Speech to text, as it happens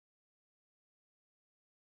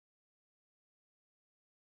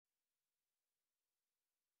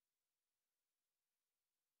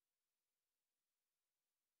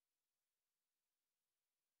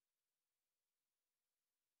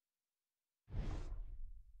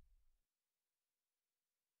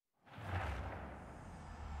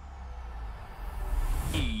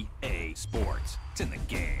Sports. It's in the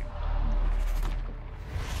game.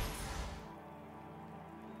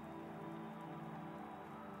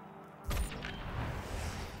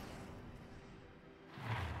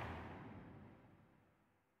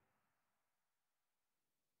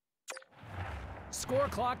 Score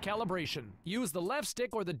clock calibration. Use the left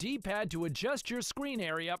stick or the D-pad to adjust your screen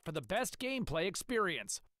area for the best gameplay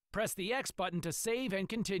experience. Press the X button to save and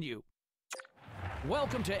continue.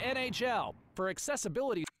 Welcome to NHL. For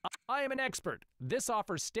accessibility, I am an expert. This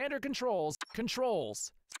offers standard controls,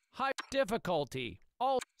 high difficulty,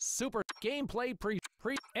 all super gameplay pre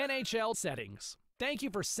NHL settings. Thank you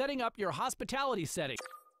for setting up your hospitality setting.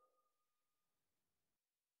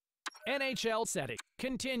 NHL setting.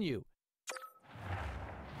 Continue.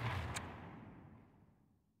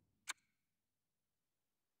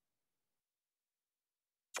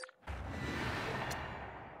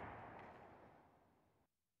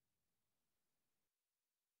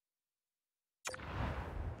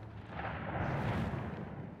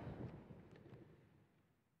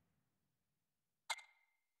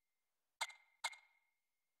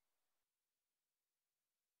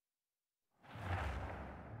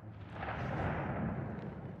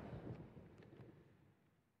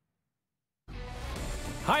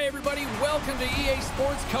 Hi everybody, welcome to EA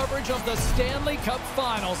Sports coverage of the Stanley Cup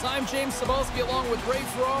Finals. I'm James Cebulski along with Ray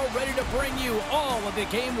Ferraro, ready to bring you all of the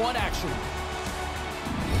Game 1 action.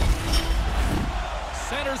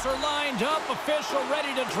 Centers are lined up, official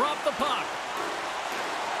ready to drop the puck.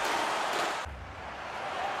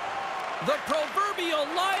 The proverbial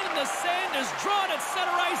line in the sand is drawn at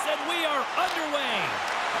center ice and we are underway.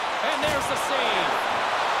 And there's the save.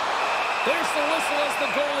 There's the whistle as the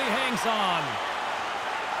goalie hangs on.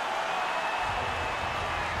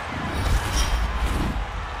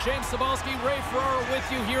 James Cebulski, Ray Ferraro with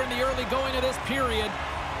you here in the early going of this period.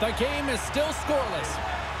 The game is still scoreless.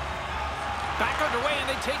 Back underway and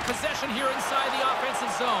they take possession here inside the offensive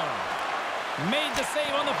zone. Made the save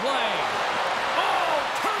on the play. Oh,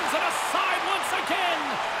 turns it aside once again.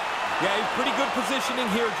 Yeah, pretty good positioning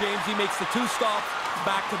here, James. He makes the two stops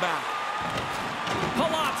back-to-back.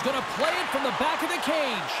 Palat's going to play it from the back of the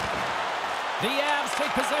cage. The Avs take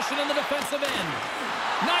possession in the defensive end.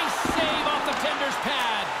 Nice save off the tender's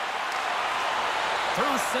pad.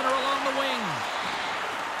 Through center along the wing.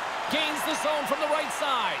 Gains the zone from the right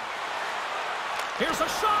side. Here's a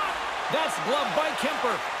shot. That's gloved by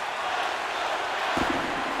Kemper.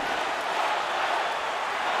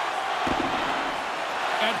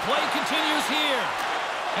 And play continues here.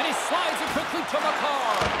 And he slides it quickly to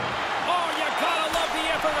McCarr. Oh, you gotta love the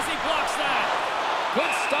effort as he blocks that.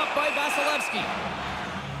 Good stop by Vasilevsky.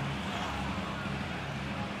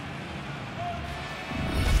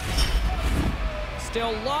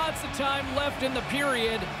 Still lots of time left in the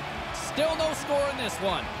period. Still no score in this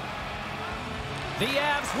one. The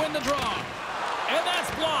Avs win the draw. And that's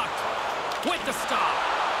blocked. With the stop.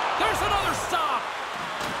 There's another stop.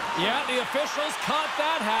 Yeah, the officials caught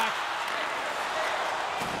that hack.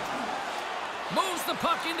 Moves the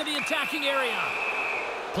puck into the attacking area.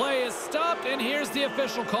 Play is stopped, and here's the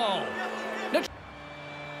official call.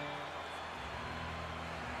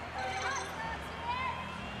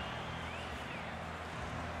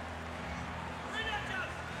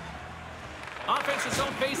 Offensive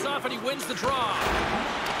zone face-off, and he wins the draw.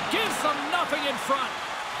 Gives them nothing in front.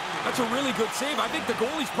 That's a really good save. I think the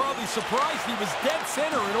goalie's probably surprised. He was dead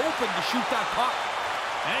center and open to shoot that puck.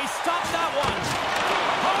 And he stopped that one.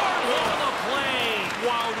 Hard hit on the play.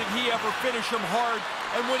 Wow, did he ever finish him hard.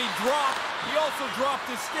 And when he dropped, he also dropped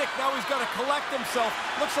his stick. Now he's got to collect himself.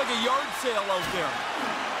 Looks like a yard sale out there.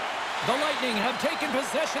 The Lightning have taken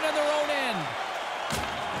possession in their own end.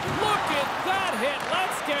 Look at that hit.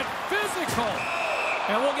 Let's get physical.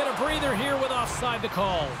 And we'll get a breather here with offside the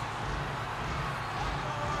call.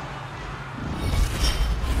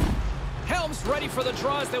 Helms ready for the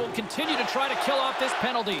draw as they will continue to try to kill off this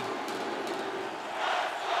penalty.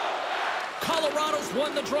 Colorado's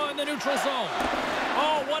won the draw in the neutral zone.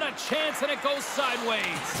 Oh, what a chance, and it goes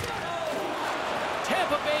sideways.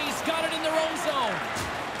 Tampa Bay's got it in their own zone.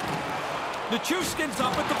 The Chuskin's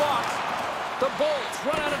up at the box. The Bolts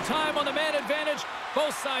run out of time on the man advantage.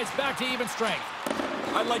 Both sides back to even strength.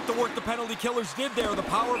 I like the work the penalty killers did there. The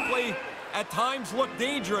power play at times looked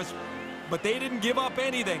dangerous, but they didn't give up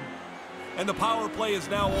anything. And the power play is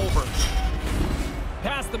now over.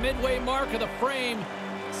 Past the midway mark of the frame.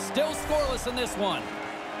 Still scoreless in this one.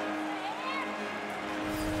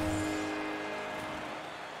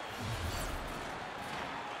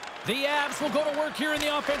 The Avs will go to work here in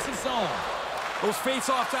the offensive zone. Those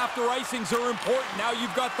face-offs after icings are important. Now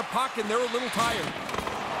you've got the puck and they're a little tired.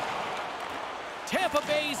 Tampa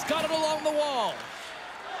Bay's got it along the wall.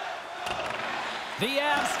 The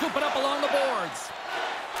Avs scoop it up along the boards.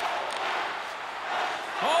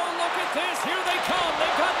 Oh, look at this. Here they come.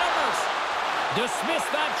 They've got numbers. Dismiss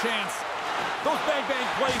that chance. Those bang-bang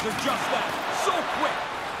plays are just that. So quick.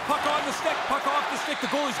 Puck on the stick, puck off the stick.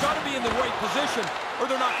 The goalie's got to be in the right position, or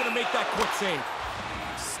they're not going to make that quick save.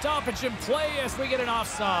 Stoppage in play as we get an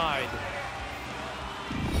offside.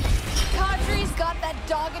 Kadri's got that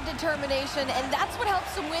dogged determination, and that's what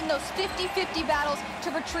helps him win those 50-50 battles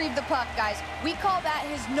to retrieve the puck, guys. We call that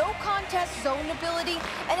his no-contest zone ability,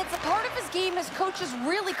 and it's a part of his game his coaches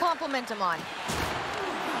really compliment him on.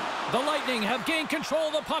 The Lightning have gained control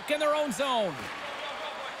of the puck in their own zone.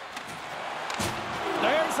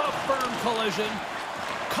 There's a firm collision.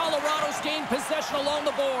 Colorado's gained possession along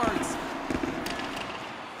the boards.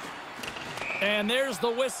 And there's the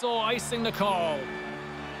whistle icing the call.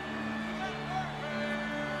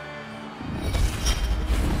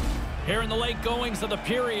 Here in the late goings of the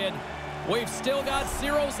period, we've still got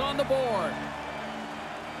zeros on the board.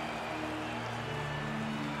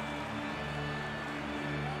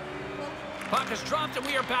 Puck is dropped and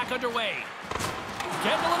we are back underway.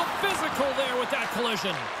 Getting a little physical there with that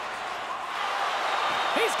collision.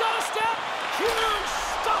 He's got a step. Huge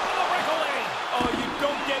stop on the breakaway. Oh, you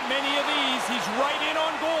don't get many of these. He's right in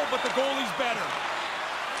on goal, but the goalie's better.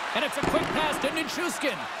 And it's a quick pass to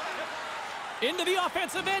Nichushkin. Into the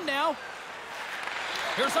offensive end now.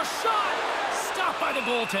 Here's a shot. Stopped by the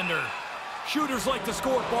goaltender. Shooters like to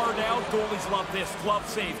score bar down. Goalies love this. Glove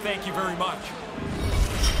save. Thank you very much.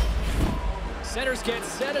 Centers get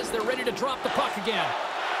set as they're ready to drop the puck again.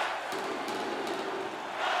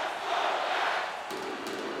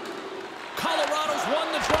 Colorado's won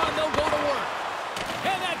the draw and they'll go to work.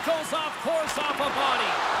 And that goes off course off a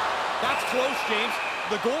body. That's close, James.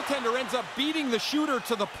 The goaltender ends up beating the shooter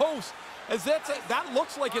to the post. As that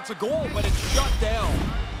looks like it's a goal, but it's shut down.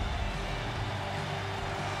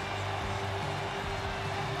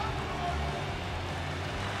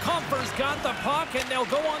 Comfer's got the puck, and they'll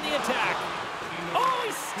go on the attack. Oh,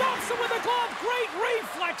 he stops him with a glove. Great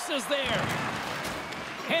reflexes there.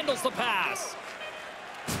 Handles the pass.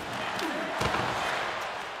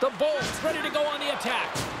 The Bolts ready to go on the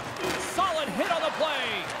attack. Solid hit on the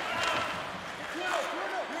play.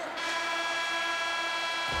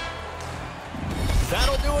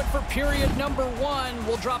 That'll do it for period number 1.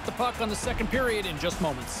 We'll drop the puck on the second period in just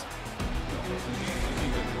moments.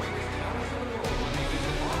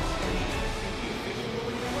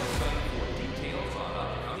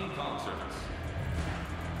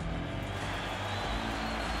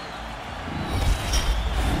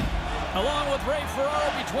 Along with Ray Ferraro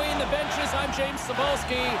between the benches, I'm James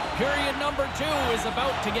Cebulski. Period number 2 is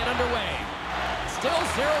about to get underway. Still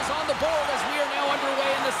zeros on the board as we are now underway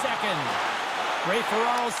in the second. Ray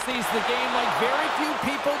Ferraro sees the game like very few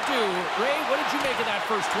people do. Ray, what did you make of that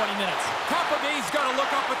first 20 minutes? Tampa Bay's got to look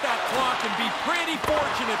up at that clock and be pretty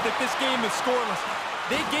fortunate that this game is scoreless.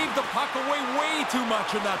 They gave the puck away way too much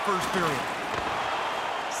in that first period.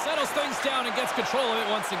 Settles things down and gets control of it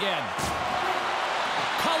once again.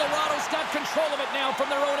 Colorado's got control of it now from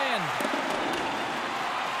their own end.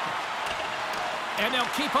 And they'll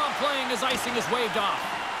keep on playing as icing is waved off.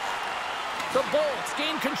 The Bolts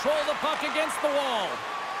gain control of the puck against the wall.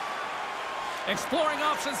 Exploring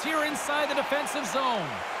options here inside the defensive zone.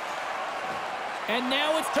 And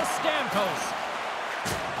now it's to Stamkos.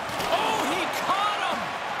 Oh, he caught him!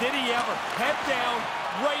 Did he ever? Head down,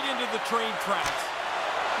 right into the train tracks.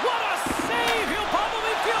 What a save! He'll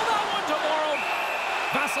probably feel that one tomorrow.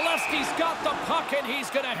 Vasilevsky's got the puck and he's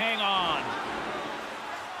going to hang on.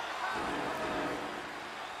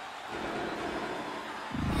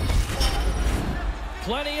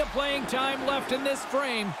 Plenty of playing time left in this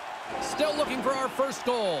frame. Still looking for our first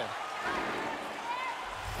goal.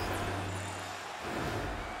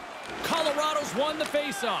 Colorado's won the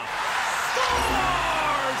faceoff.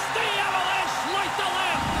 Scores! The Avalanche light the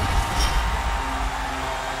lamp!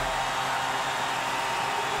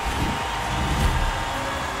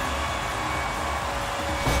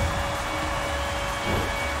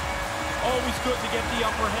 Always good to get the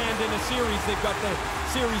upper hand in a series. They've got the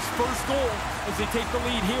series' first goal as they take the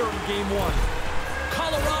lead here in Game 1.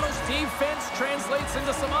 Colorado's defense translates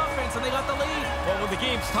into some offense, and they got the lead. Well, when the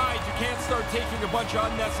game's tied, you can't start taking a bunch of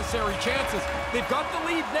unnecessary chances. They've got the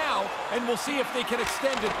lead now, and we'll see if they can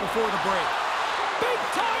extend it before the break. Big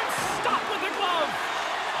time stop with the glove.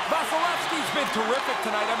 Vasilevsky's been terrific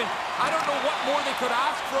tonight. I mean, I don't know what more they could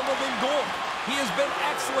ask from him in goal. He has been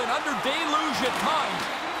excellent under deluge at times,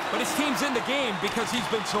 but his team's in the game because he's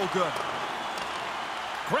been so good.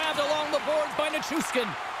 Grabbed along the boards by Nichushkin.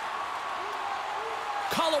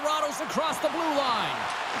 Colorado's across the blue line.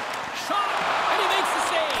 Shot, and he makes the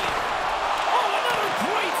save. Oh, another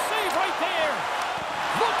great save right there.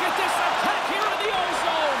 Look at this attack here in the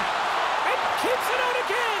O-zone. And keeps it out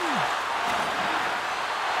again.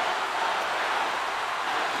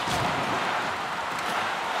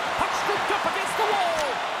 Puck scooped up against the wall.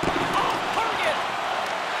 Off target.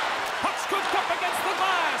 Puck scooped up against the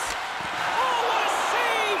glass. Oh, what a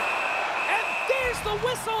save. And there's the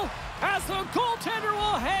whistle as the goaltender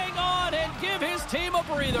will hang on and give his team a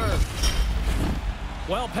breather.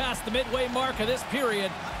 Well past the midway mark of this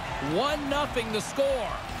period, 1-0 the score.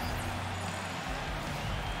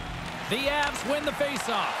 The Avs win the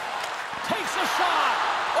faceoff. Takes a shot.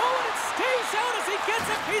 Oh, and it stays out as he gets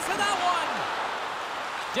a piece of that one.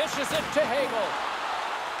 Dishes it to Hagel.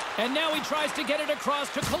 And now he tries to get it across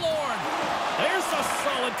to Killorn. There's a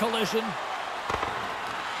solid collision.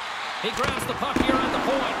 He grabs the puck here at the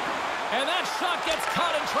point. And that shot gets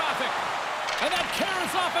caught in traffic. And that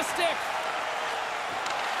carries off a stick.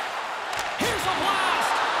 Here's a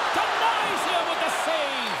blast. Denies him with the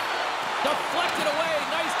save. Deflected away.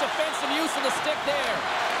 Nice defensive use of the stick there.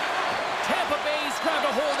 Tampa Bay's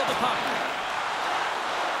grabbed a hold of the puck.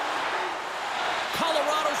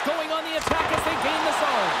 Colorado's going on the attack as they gain the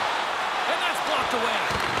zone. And that's blocked away.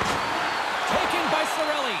 Taken by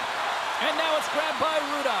Cirelli. And now it's grabbed by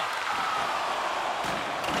Ruda.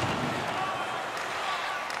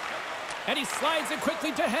 And he slides it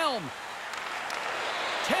quickly to Helm.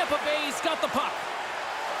 Tampa Bay's got the puck.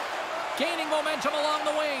 Gaining momentum along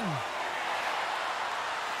the wing.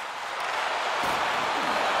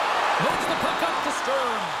 Moves the puck up to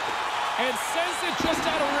Stern. And sends it just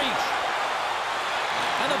out of reach.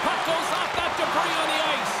 And the puck goes off that debris on the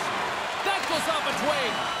ice. That goes off a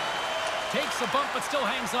twig. Takes a bump but still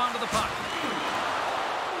hangs on to the puck.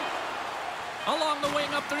 Along the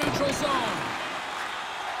wing up the neutral zone.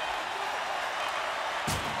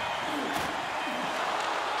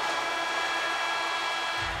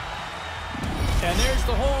 And there's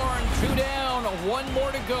the horn. 2 down, 1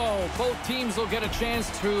 more to go. Both teams will get a chance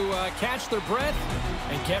to catch their breath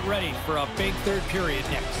and get ready for a big third period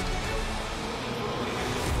next.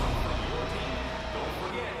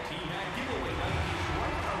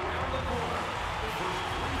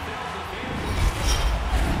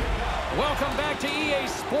 Welcome back to EA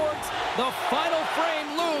Sports. The final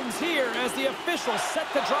frame looms here as the officials set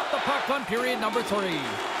to drop the puck on period number 3.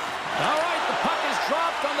 All right, the puck is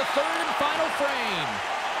dropped on the third and final frame.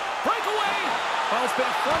 Breakaway! Well, it's been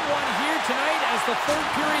a fun one here tonight as the third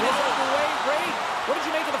period is underway. Ray, what did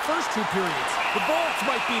you make of the first 2 periods? The Bolts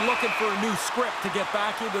might be looking for a new script to get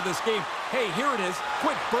back into this game. Hey, here it is.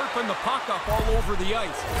 Quit burping the puck up all over the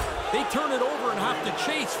ice. They turn it over and have to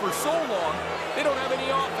chase for so long, they don't have any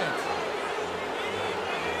offense.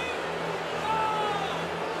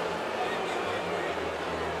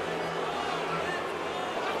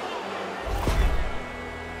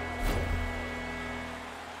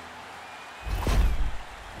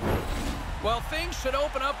 Well, things should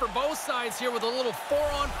open up for both sides here with a little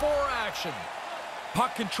 4-on-4 action.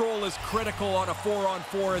 Puck control is critical on a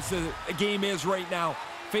 4-on-4 as the game is right now.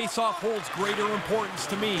 Face-off holds greater importance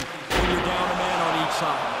to me when you're down a man on each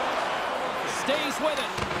side. Stays with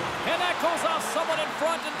it. And that goes off someone in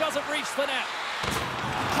front and doesn't reach the net.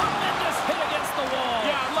 Tremendous hit against the wall.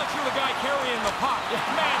 Yeah, unless you're the guy carrying the puck.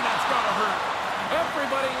 Man, that's gotta hurt.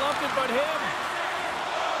 Everybody loved it but him.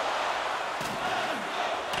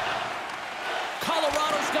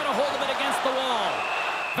 Colorado's got a hold of it against the wall.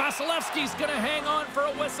 Vasilevsky's going to hang on for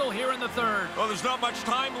a whistle here in the third. Well, there's not much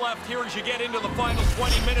time left here as you get into the final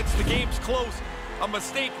 20 minutes. The game's close. A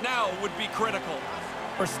mistake now would be critical.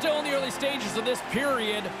 We're still in the early stages of this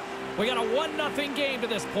period. We got a 1-0 game to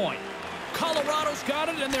this point. Colorado's got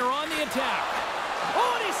it, and they're on the attack.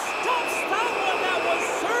 Oh, and he stops that one. That was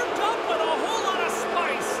served up with a whole lot of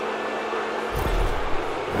spice.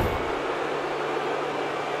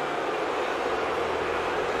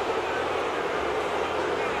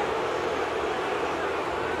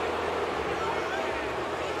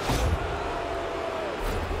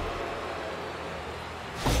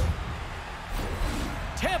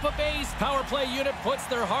 Tampa Bay's power play unit puts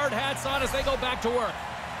their hard hats on as they go back to work.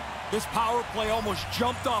 This power play almost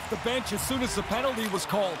jumped off the bench as soon as the penalty was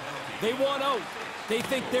called. They want out. They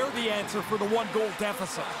think they're the answer for the 1-goal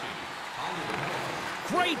deficit.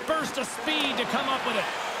 Great burst of speed to come up with it.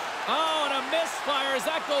 Oh, and a misfire as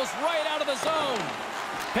that goes right out of the zone.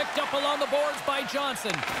 Picked up along the boards by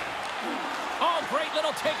Johnson. Oh, great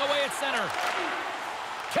little takeaway at center.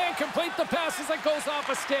 Can't complete the pass as it goes off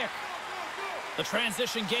a stick. The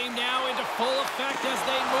transition game now into full effect as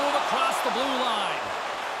they move across the blue line.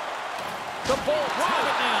 The Bolts have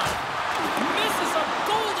it now. Misses a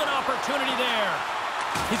golden opportunity there.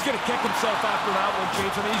 He's going to kick himself after that one,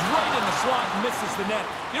 James. I mean, he's right in the slot and misses the net.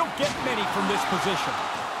 You don't get many from this position.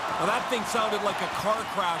 Well, that thing sounded like a car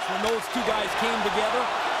crash. When those two guys came together,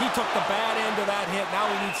 he took the bad end of that hit. Now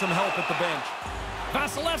he needs some help at the bench.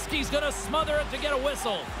 Vasilevsky's going to smother it to get a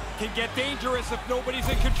whistle. Can get dangerous if nobody's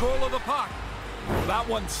in control of the puck. That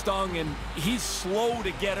one stung, and he's slow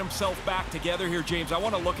to get himself back together here, James. I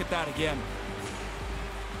want to look at that again.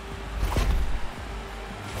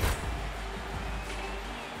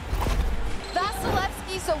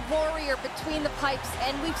 Vasilevsky's a warrior between the pipes,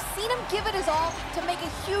 and we've seen him give it his all to make a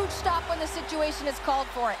huge stop when the situation is called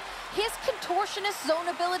for it. His contortionist zone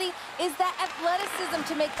ability is that athleticism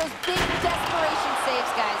to make those big desperation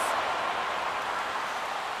saves, guys.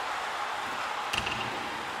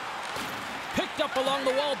 Picked up along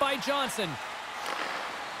the wall by Johnson.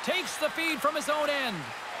 Takes the feed from his own end.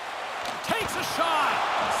 Takes a shot.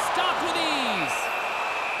 Stopped with ease.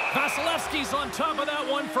 Vasilevsky's on top of that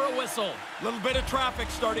one for a whistle. Little bit of traffic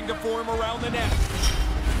starting to form around the net.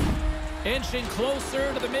 Inching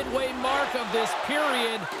closer to the midway mark of this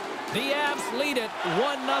period. The Avs lead it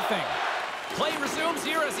 1-0. Play resumes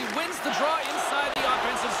here as he wins the draw inside the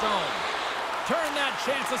offensive zone. Turn that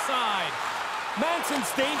chance aside. Manson's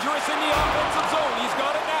dangerous in the offensive zone. He's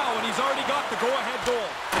got it now, and he's already got the go-ahead goal.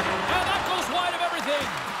 And that goes wide of everything.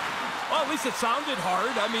 Well, at least it sounded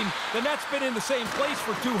hard. I mean, the net's been in the same place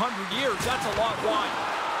for 200 years. That's a lot wide.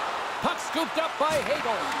 Puck scooped up by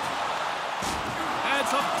Hagel. And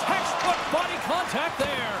some textbook body contact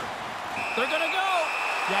there. They're going to go.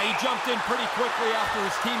 Yeah, he jumped in pretty quickly after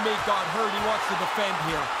his teammate got hurt. He wants to defend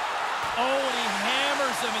here. Oh, and he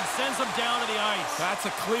hammers him and sends him down to the ice. That's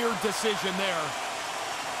a clear decision there.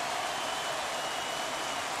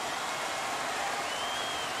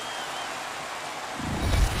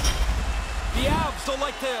 The Avs will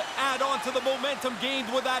like to add on to the momentum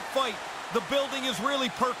gained with that fight. The building is really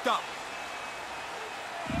perked up.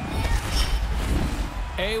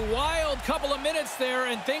 A wild couple of minutes there,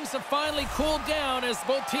 and things have finally cooled down as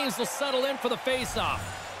both teams will settle in for the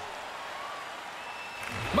face-off.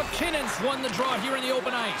 McKinnon's won the draw here in the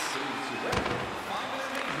open ice.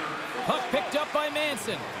 Puck picked up by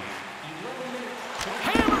Manson.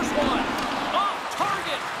 Hammers one. Off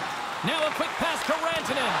target. Now a quick pass to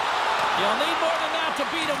Rantanen. You'll need more than that to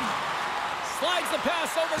beat him. Slides the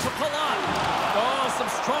pass over to Palat. Oh,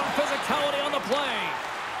 some strong physicality on the play.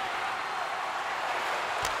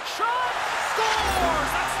 Shot!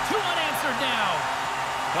 Scores! That's two unanswered now.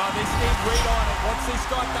 They stayed right on it. Once they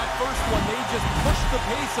start that first one, they just pushed the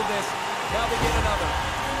pace of this. Now they get another.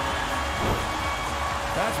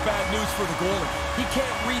 That's bad news for the goalie. He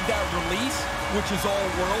can't read that release, which is all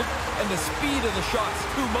world, and the speed of the shot's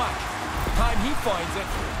too much. The time he finds it,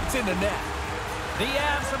 it's in the net. The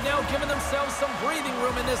Avs have now given themselves some breathing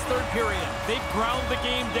room in this third period. They've ground the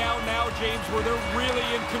game down now, James, where they're really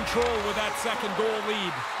in control with that second goal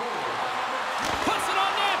lead. Puts it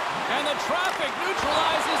on net, and the traffic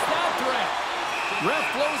neutralizes that threat. Ref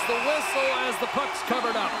blows the whistle as the puck's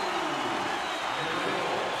covered up.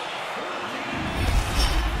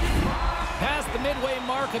 Past the midway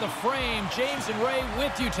mark of the frame, James and Ray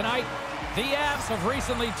with you tonight. The Avs have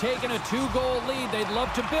recently taken a 2-goal lead. They'd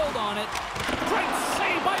love to build on it. Great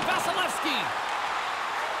save by Vasilevsky.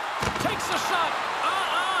 Takes a shot.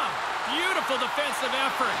 Beautiful defensive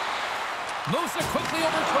effort. Moves it quickly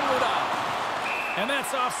over to Ruda. And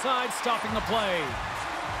that's offside, stopping the play.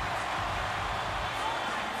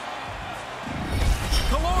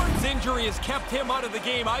 Killorn's injury has kept him out of the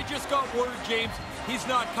game. I just got word, James, he's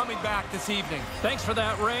not coming back this evening. Thanks for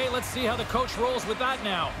that, Ray. Let's see how the coach rolls with that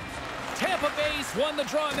now. Tampa Bay's won the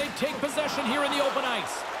draw, and they take possession here in the open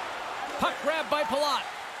ice. Puck grabbed by Palat.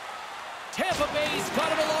 Tampa Bay's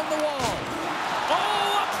got it along the wall.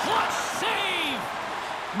 Oh, a clutch save!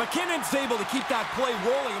 McKinnon's able to keep that play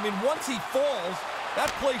rolling. I mean, once he falls, that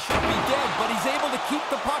play should be dead, but he's able to keep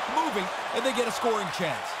the puck moving, and they get a scoring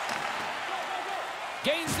chance.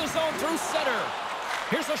 Gains the zone through center.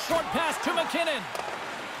 Here's a short pass to McKinnon.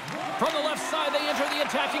 From the left side, they enter the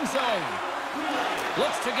attacking zone.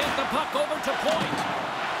 Looks to get the puck over to point.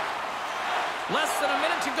 Less than a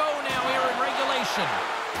minute to go now here in regulation.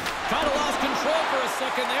 Kind of lost control for a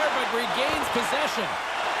second there, but regains possession.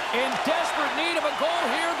 In desperate need of a goal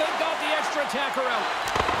here, they've got the extra attacker out.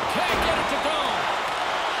 Can't get it to go.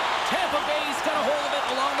 Tampa Bay's got a hold of it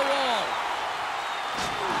along the wall.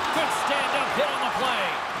 Good stand-up hit on the play.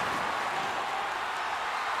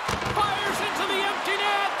 Fires into the empty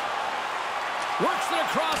net. Works it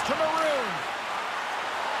across to Maroon.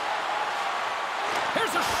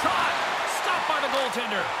 Here's a shot. Stopped by the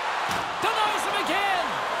goaltender. Denies him again.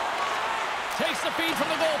 Takes the feed from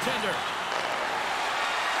the goaltender.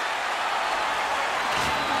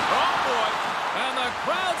 Oh, boy. And the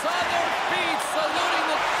crowd's on their feet saluting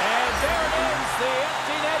the... And there it is, the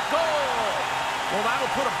empty net goal. Well,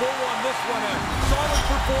 that'll put a bow on this one. A solid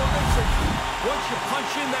performance. And once you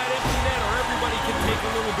punch in that empty netter, everybody can take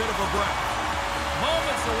a little bit of a breath.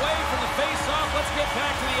 Moments away from the face-off. Let's get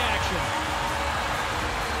back to the action.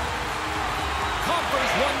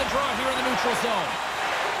 Conference won the draw here in the neutral zone.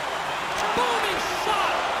 Booming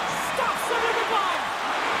shot! Stops him in the glove!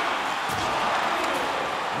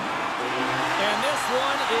 And this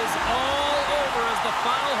one is all over as the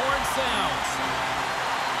foul horn sounds.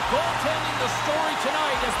 Goaltending the story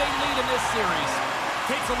tonight as they lead in this series.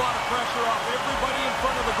 Takes a lot of pressure off everybody in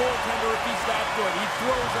front of the goaltender if he's that good. He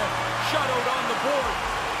throws a shutout on the board,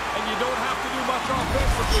 and you don't have to do much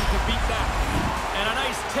offensively to beat that. And a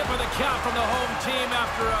nice tip of the cap from the home team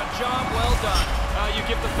after a job well done. You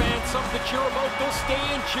give the fans something to cheer about, they'll stay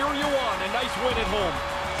and cheer you on. A nice win at home.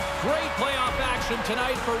 Great playoff action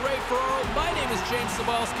tonight for Ray Ferraro. My name is James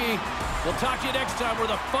Cybulski. We'll talk to you next time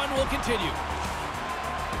where the fun will continue.